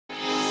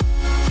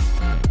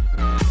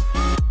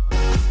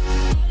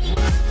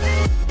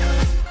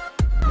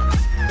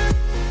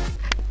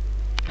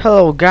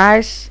Hello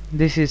guys,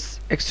 this is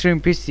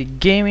Extreme PC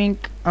Gaming,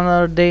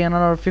 another day,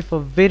 another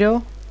FIFA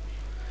video,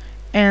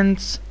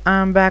 and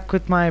I'm back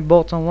with my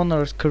Bolton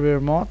Wanderers career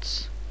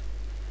mods.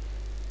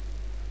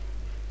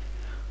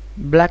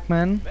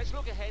 Blackman, Let's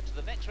look ahead to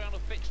the next round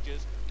of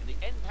fixtures in the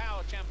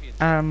N-Power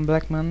Championship. I'm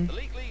Blackman. The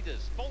league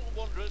leaders, Bolton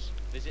Wanderers,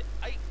 visit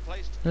 8th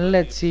place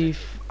Let's see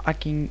if I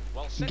can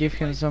give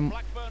him some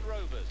Blackburn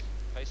Rovers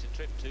face a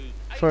trip to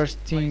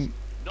first team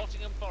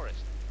Nottingham Forest.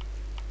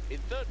 In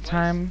third place,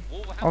 time.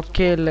 Wolverhampton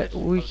Okay, Wanderers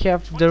we host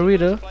have the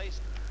reader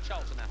place,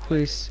 Charlton who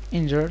Athletic. is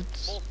injured,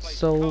 Fourth place,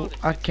 so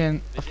Cardiff I City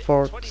can visit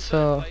afford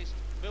 23rd place,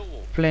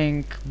 Millwall.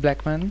 playing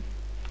Blackman.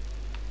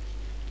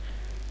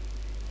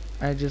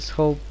 I just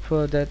hope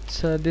that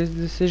this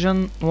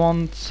decision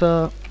won't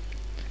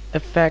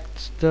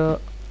affect the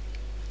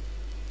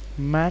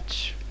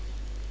match.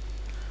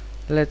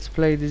 Let's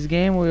play this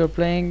game. We are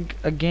playing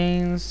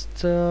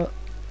against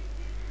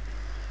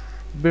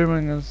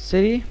Birmingham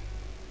City.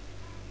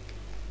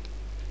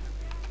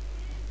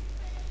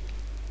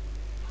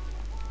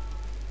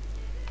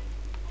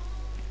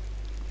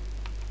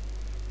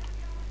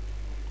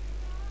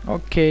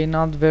 Okay,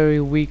 not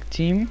very weak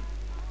team.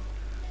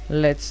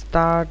 Let's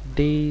start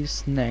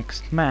this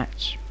next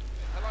match.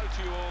 Hello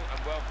to you all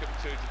and welcome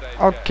to today's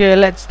Okay,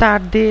 game. let's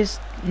start this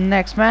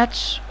next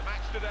match The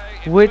match today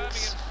is with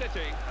Birmingham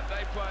City and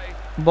they play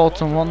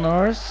Bolton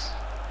Wanderers.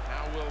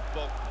 How will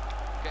Bolton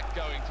get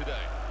going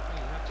today? Well,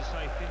 you have to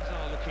say things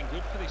are looking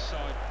good for this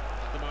side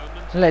at the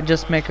moment. Let's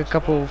just make a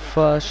couple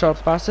of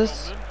short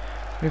passes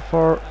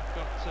before They've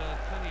got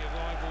plenty of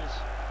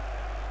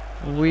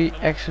rivals. we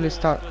actually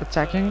start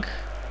attacking. I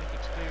think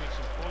experience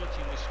and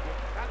quality in this squad.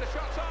 And the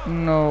shot's up.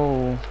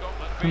 No,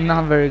 Scotland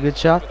not very good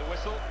shot. with the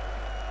whistle.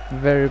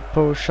 Very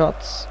poor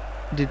shots.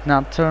 Did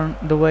not turn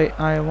the way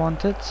I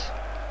wanted.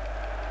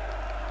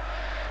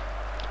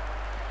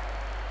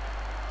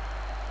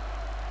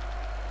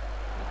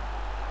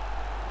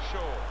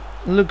 Shaw.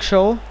 Luke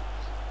Shaw.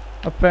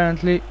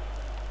 Apparently,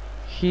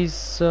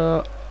 he's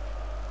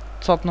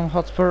Tottenham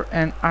Hotspur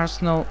and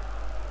Arsenal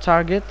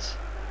target.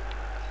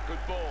 Good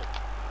ball.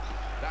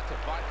 That's a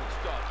vital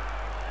stop.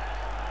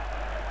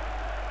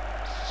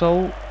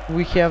 So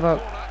we have a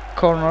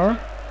corner.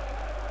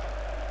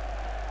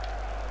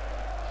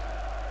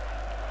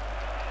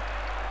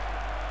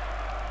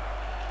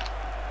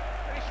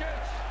 And he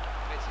shoots.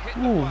 It's hit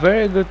the Ooh, bar.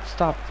 very good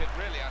stop. It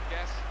really, I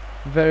guess.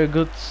 Very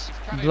good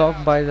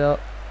block by the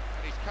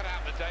And he's cut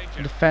out the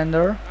danger.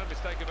 defender. No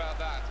mistake about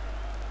that.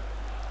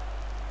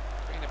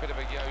 Been a bit of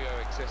a yo-yo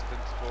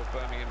existence for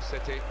Birmingham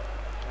City,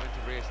 trying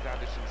to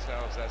re-establish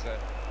themselves as a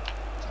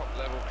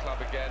top-level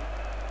club again,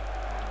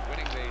 and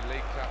winning the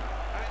League Cup.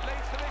 And it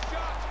leads to this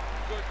shot.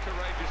 Good,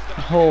 courageous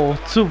stuff. Oh,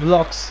 two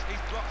blocks. He's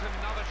blocked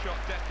another shot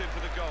destined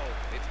for the goal.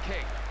 It's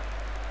King.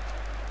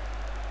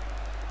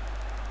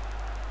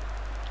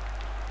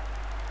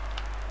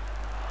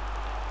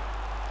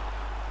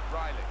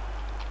 Riley.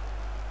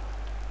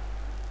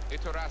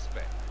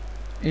 Iturraspe.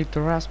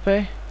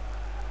 Iturraspe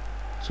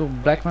to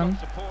Blackman.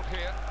 Support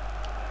here.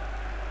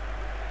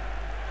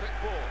 Quick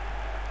ball.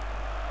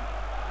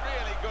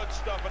 Really good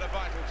stop at a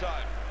vital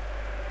time.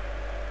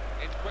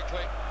 In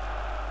quickly.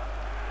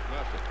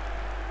 Murphy.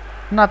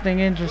 Nothing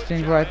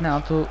interesting right now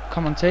to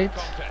commentate.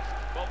 Contest.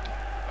 Bolton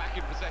back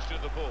in possession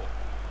of the ball.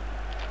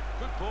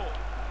 Good ball.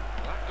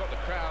 That got the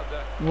crowd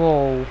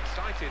Whoa,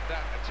 excited.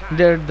 That attack.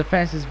 their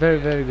defense is very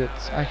good.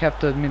 I have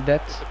to admit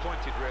that.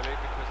 Disappointed really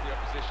because the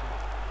opposition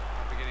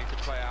are beginning to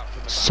play out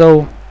from the back.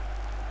 So,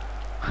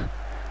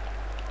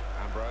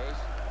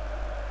 Ambrose.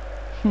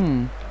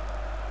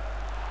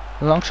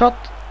 long shot.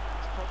 It's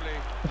probably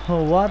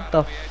Oh, what about the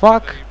on edge of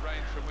fuck? the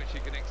range from which you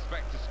can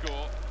expect to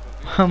score.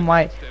 But the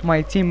my against him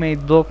my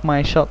teammate blocked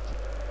my shot,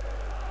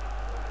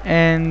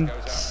 and goes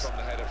out from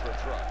the header for a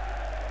try.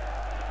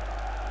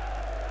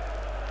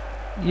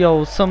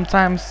 yo,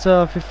 sometimes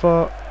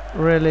FIFA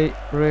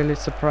really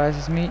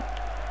surprises me,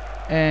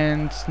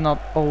 and not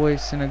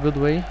always in a good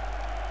way. That's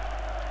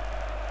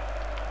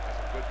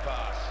a good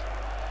pass.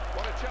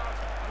 What a chance.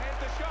 And here's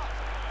the shot.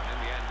 And in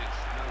the end, it's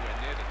nowhere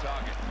near the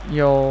target.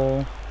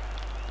 Yo,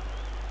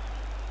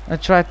 I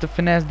tried to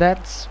finesse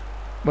that,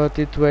 but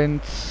it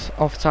went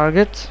off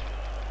target.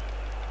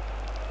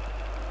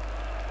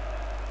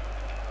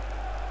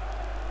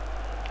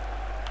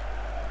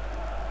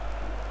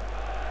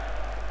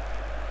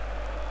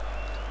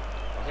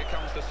 Well, here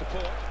comes the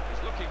support.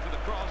 He's looking for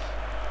the cross.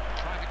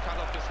 Trying to cut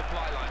off the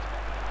supply line.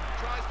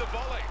 Tries the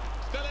volley.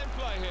 Still in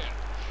play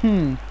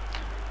here.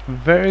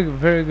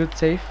 Very good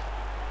save.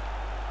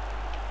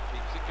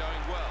 Keeps it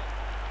going well.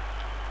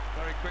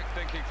 Very quick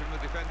thinking from the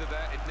defender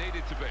there. It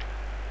needed to be.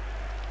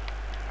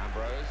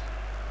 Ambrose.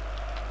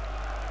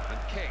 And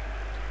King.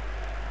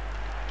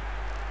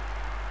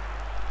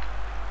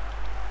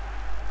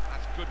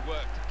 That's good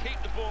work to keep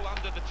the ball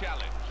under the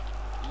challenge.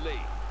 Lee.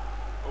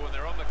 Oh, and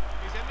they're on the...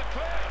 He's in the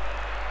clear.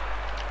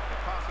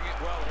 They're passing it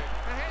well here.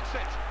 And hits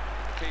it.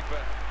 The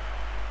keeper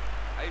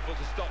able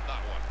to stop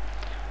that one.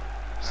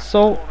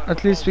 So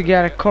at least we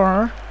get a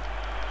corner,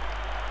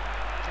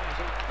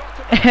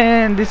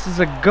 and this is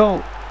a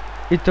goal.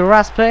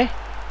 Iturraspe,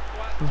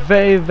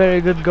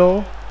 very good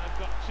goal.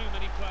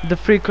 The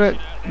free quick,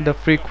 the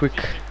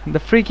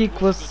free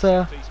kick was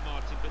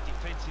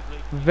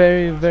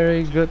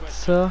very good,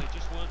 So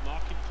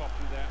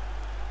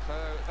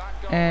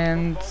that goal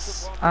and put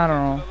Bolton I don't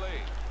into know. the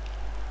lead.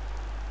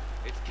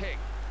 It's King.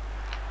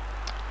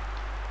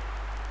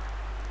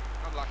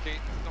 Unlucky.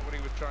 Not what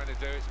he was trying to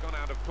do. It's gone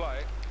out of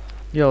play,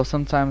 Yo,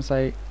 sometimes I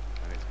and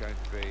it's going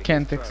to be his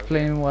can't throw.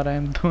 explain what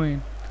I'm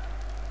doing.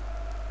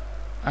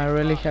 I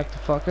really have to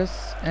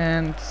focus,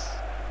 and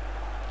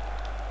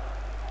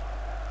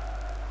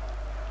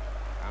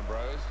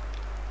Ambrose.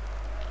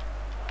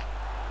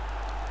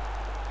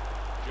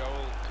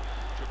 Joel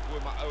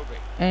Chukwuemeka-Obi.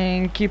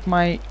 keep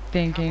my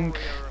thinking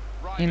Cavalry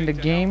are in the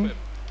arriving to help game, him.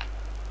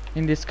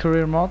 in these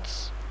career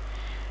mods.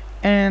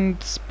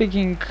 And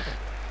speaking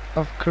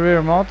of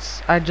career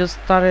mods, I just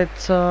started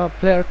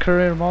player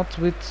career mod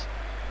with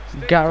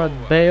Still Gareth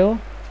forward. Bale,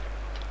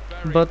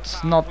 Very but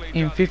not powerfully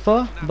in done. He's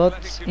FIFA, such an but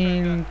athletic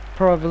in defender,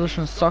 Pro and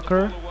Evolution he's got the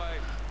Soccer ball away.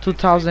 His teammates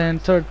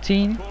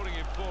 2013. applauding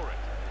him for it.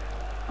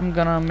 I'm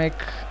gonna make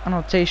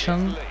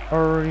annotation,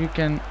 or you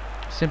can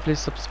simply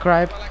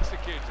subscribe. Well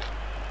executed.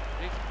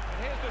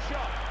 Here's the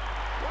shot.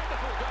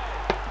 Wonderful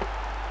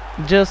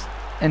goal. Just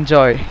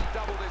enjoy, He's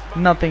doubled his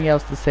money nothing here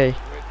else to say. with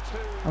two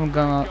I'm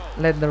gonna great goals.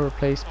 let the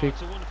replay speak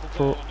It's a wonderful for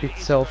goal. I mean, it is a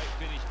itself.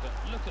 great finish, but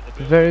look at the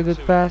build Very up good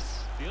to it.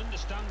 pass The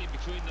understanding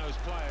between those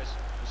players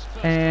was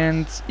first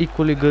and class.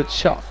 equally Now good it's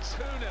shot. 2-0.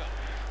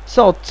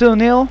 So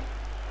 2-0.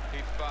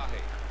 Keith Fahy.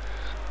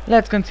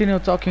 Let's continue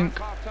talking That's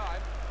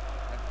half-time,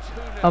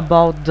 and 2-0.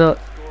 about the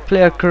Score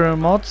player half career time.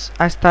 mods.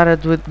 I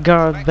started with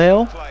Gareth Excellent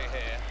Bale play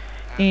here,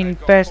 and in they've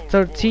got PES full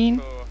reward 13.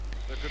 for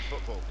the good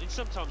football. And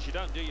sometimes you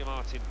don't, do you,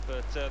 Martin?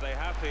 But they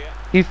have here.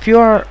 If you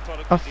are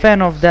Product a of the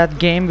fan of Olympics. that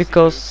game,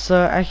 because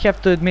I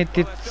have to admit Well,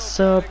 they're it's still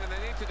trailing and they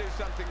need to do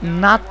something now if they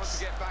not want to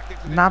get back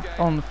into this not game.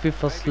 on Maybe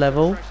FIFA's some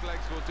level. fresh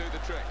legs will do the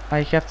trick.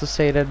 I have to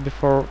say that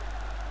before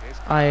Here's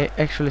I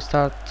actually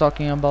start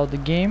talking about the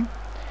game.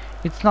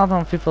 It's not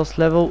on FIFA's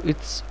level,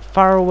 it's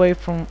far away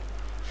from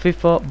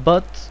FIFA,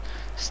 but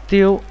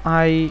still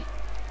I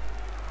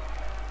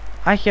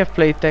have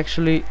played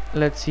actually.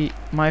 Let's see,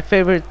 my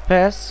favorite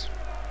PES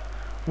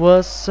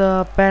was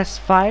PES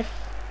 5,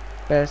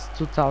 PES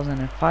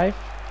 2005.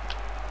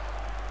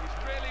 He's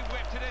really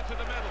whipped it into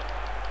the middle.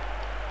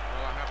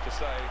 Well, I have to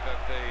say that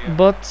the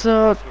But cross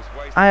was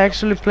wasted. I The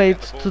actually opposition to played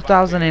get the ball back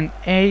in.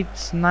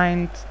 2008,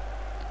 9,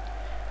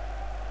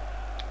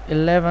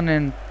 11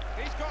 and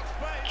He's got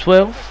space.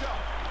 12. The shot.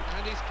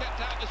 And he's kept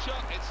out the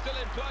shot. It's still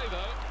in play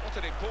though. What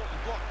an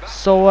important block that.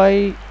 So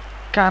I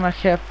kinda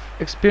have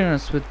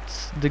experience with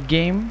the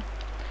game,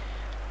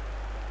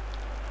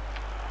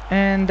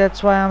 and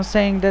that's why I'm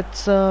saying that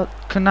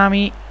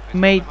Konami He's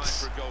made behind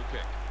for a goal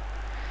kick.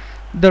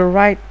 the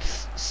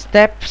right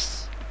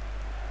steps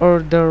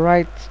or the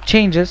right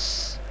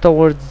changes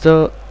towards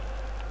the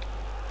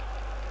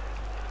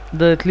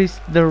at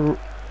least the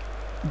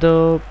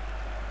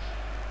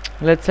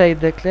let's say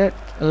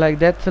like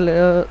that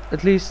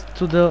at least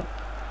to the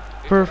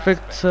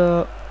perfect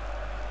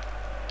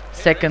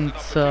second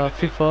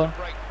FIFA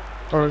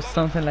or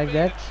something like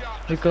that,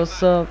 because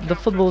the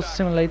football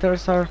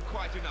simulators are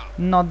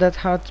not that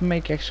hard to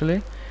make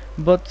actually,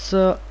 but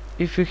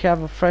if you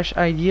have fresh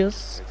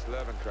ideas, It's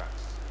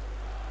Levenkrantz.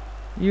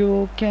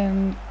 you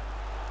can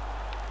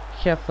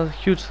have a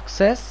huge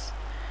success.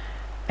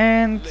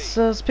 And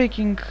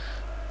speaking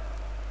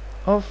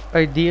of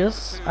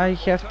ideas, I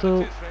have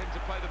to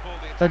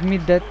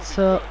admit that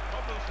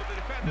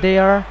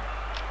there are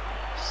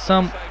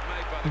some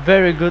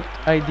very good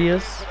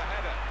ideas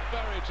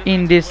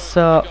in this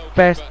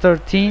PES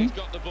 13,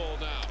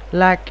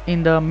 like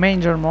in the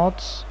major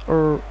mods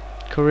or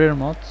career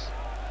mods,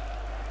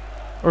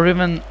 or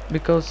even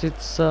because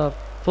it's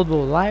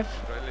football live,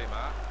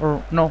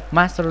 or no,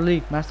 Master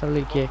League,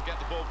 yeah,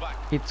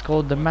 it's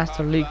called the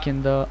Master League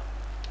in the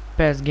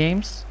PES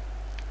games.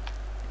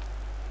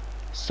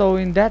 So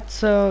in that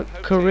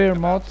career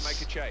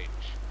mods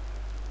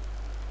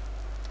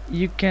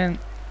you can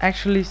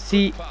actually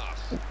see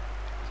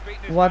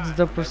what's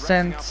the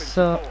percent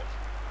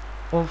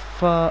of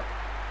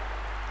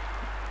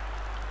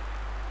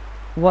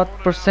what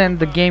percent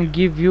the game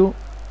give you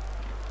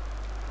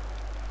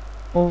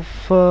of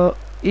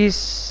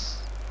is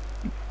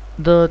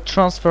the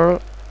transfer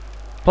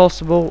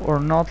possible or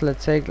not,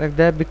 let's say like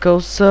that,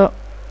 because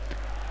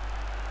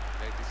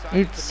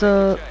it's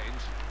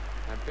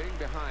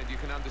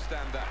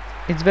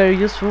very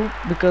useful,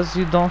 because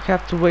you don't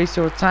have to waste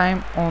your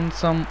time on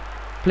some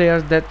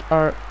players that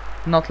are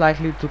not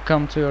likely to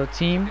come to your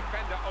team,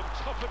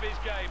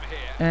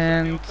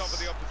 and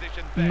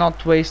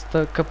not waste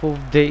a couple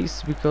of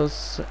days,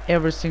 because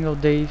every single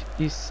day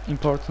is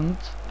important.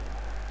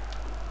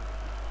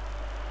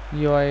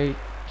 I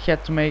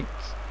had to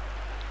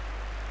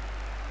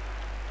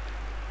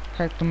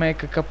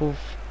make a couple of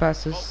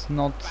passes,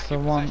 not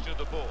one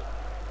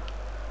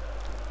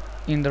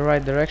in the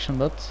right direction,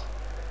 but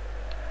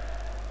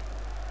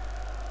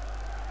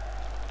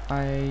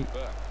I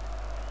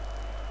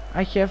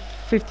have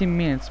 15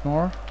 minutes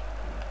more,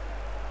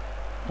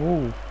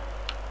 Ooh.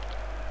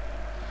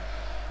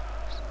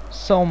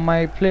 So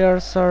my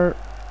players are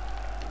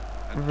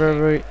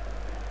very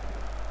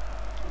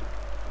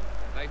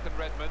Nathan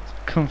Redmond.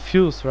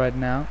 confused right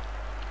now,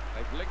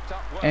 They've linked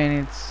up well. and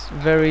it's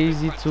very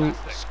easy to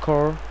Fantastic.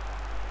 score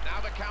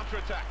Now the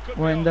counter-attack could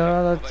be when on the them.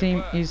 other Well, they team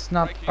were is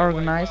not breaking away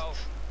organized. well,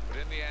 but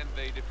in the end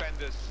the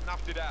defenders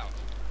snuffed it out.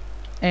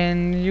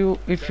 And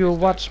if you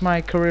watch my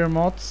career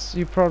mods,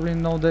 you probably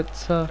know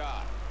that One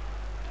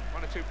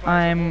or two players are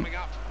I'm warming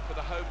up for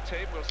the home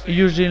team. We'll see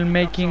usually who comes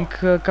making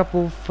off. a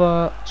couple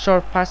of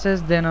short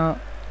passes, then a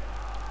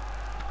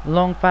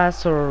long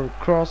pass or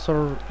cross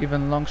or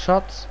even long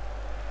shots,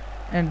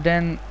 and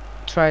then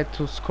try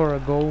to score a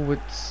goal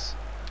with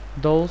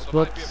those.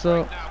 Well, there might be a But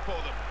break now for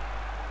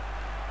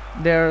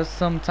them. there are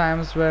some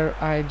times where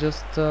I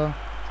just Teammate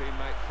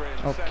free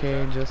in the okay,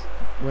 centre. just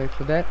wait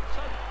for that.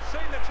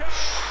 Seen the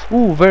chance.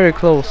 Ooh, very One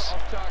close. shot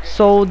off target.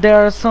 So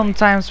there are some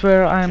times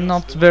where I'm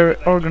not very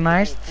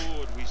organized,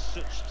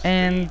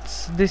 and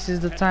this is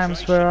the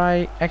times where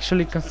I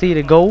actually concede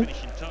a goal.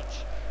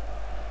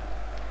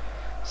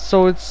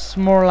 So it's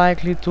more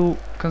likely to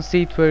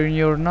concede where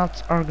you're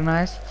not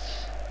organized.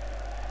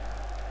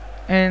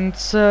 And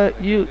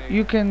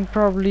you can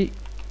probably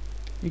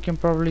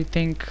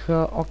think,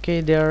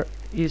 okay, there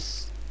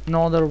is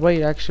no other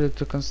way actually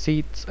to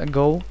concede a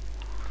goal,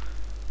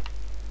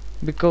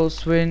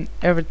 because when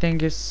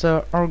everything is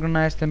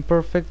organized and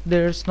perfect,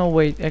 there's no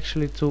way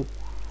actually to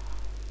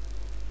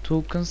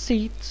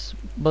concede.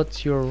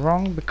 But you're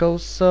wrong,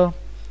 because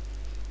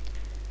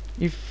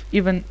if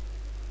even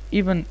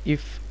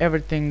if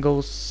everything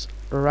goes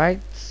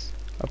right,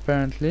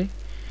 apparently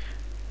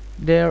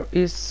there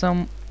is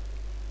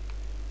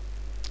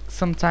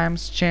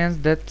sometimes chance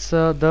that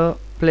the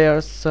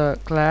players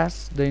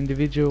class, the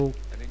individual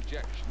An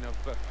injection of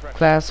fresh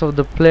class of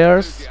the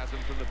players, enthusiasm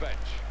from the bench.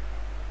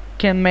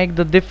 can make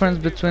the difference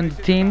between the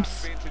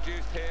teams. Be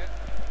introduced here.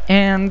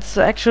 And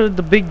actually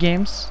the big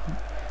games,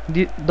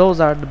 those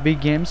are the big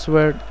games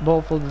where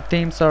both of the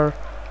teams are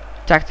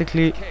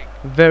tactically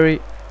very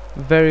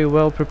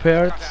well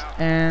prepared,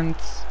 and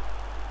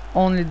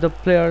only the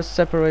players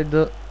separate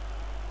the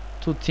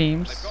two They've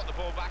teams. got the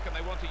ball back and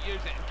they want to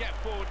use it and get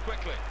forward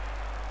quickly.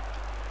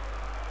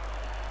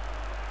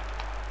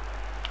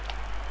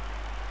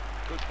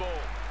 Good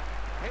ball.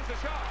 Here's a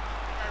shot.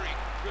 Very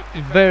good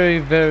defending. Very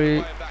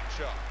Away of that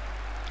shot.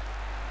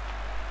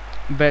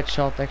 bad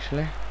shot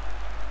actually.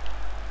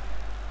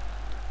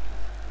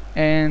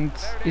 And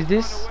is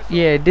this,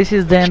 yeah, this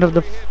is the end of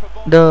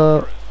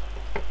the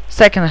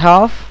second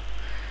half.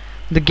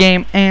 The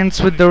game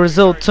ends with the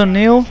result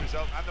 2-0.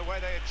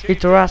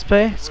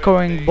 Iturraspe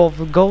scoring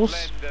both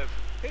goals.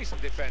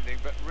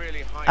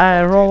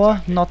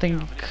 Aroa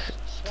nothing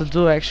to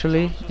do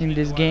actually in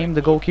this game,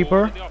 the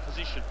goalkeeper,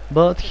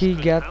 but he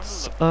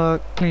gets a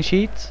clean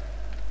sheet.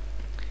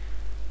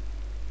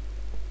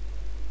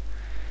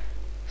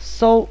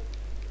 So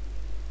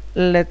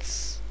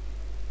let's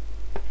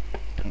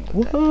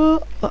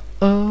Over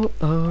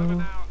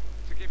now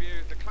to give you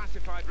the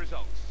classified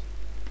results.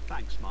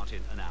 Thanks, Martin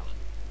and Alan.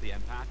 The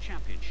Empire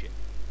Championship.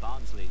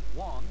 Barnsley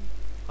 1,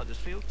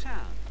 Huddersfield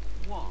Town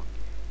 1,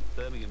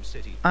 Birmingham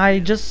City. I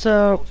just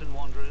Bolton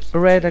Wanderers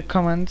read a 2,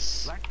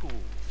 comments. Blackpool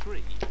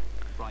 3,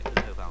 Brighton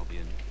and Hove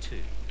Albion 2.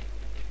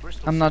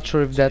 Bristol I'm not City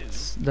sure if 2,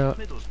 that's the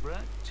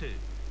Middlesbrough 2,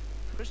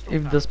 Crystal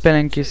if the Palace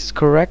spelling 2, is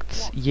correct.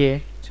 Watford Yeah,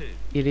 2,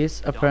 it is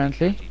Derby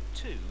apparently. County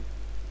 2,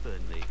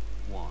 Burnley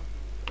 1.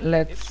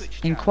 Let's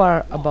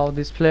inquire about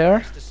this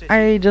player.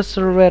 I just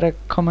read a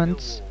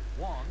comment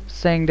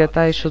saying that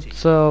I should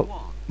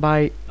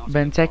buy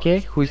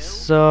Benteke, who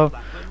is a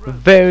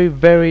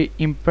very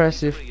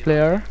impressive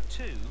player.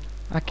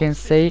 I can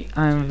say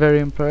I'm very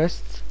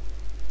impressed.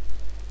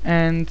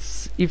 And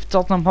if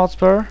Tottenham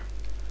Hotspur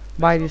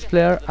buy this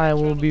player, I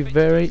will be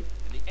very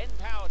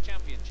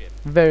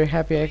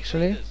happy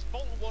actually.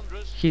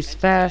 He's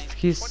fast,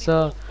 he's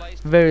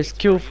very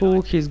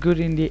skillful, he's good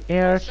in the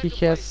air, he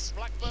has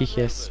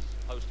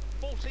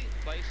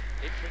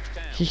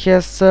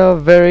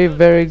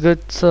very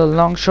good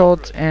long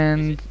shot,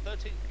 and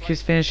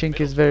his finishing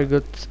is very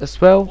good as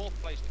well.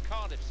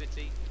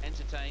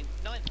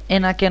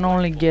 And I can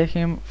only get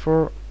him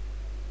for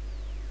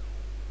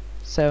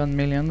 7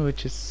 million,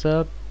 which is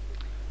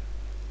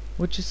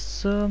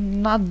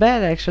not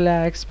bad actually.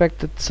 I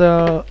expected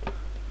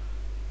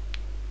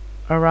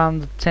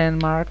around the 10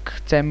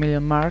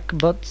 million mark,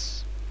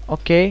 but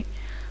okay.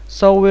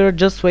 So we're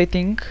just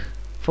waiting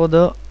for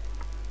the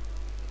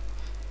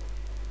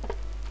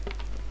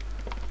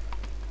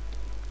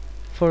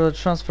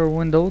transfer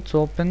window to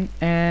open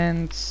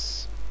and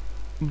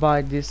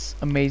buy this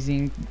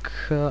amazing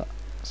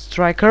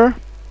striker.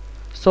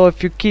 So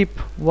if you keep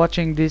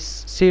watching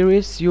this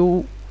series,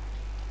 you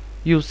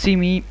see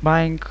me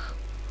buying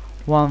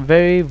one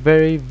very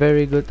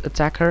good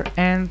attacker,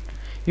 and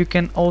you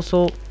can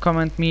also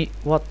comment me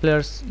what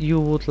players you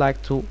would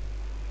like to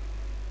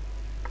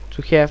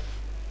have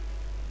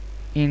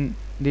in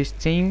this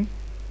team,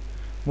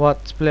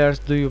 what players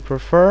do you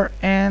prefer,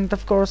 and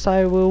of course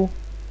I will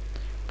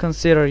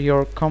consider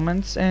your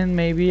comments, and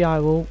maybe I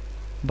will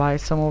buy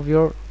some of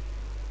your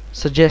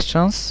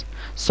suggestions.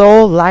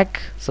 So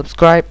like,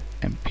 subscribe,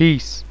 and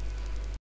peace.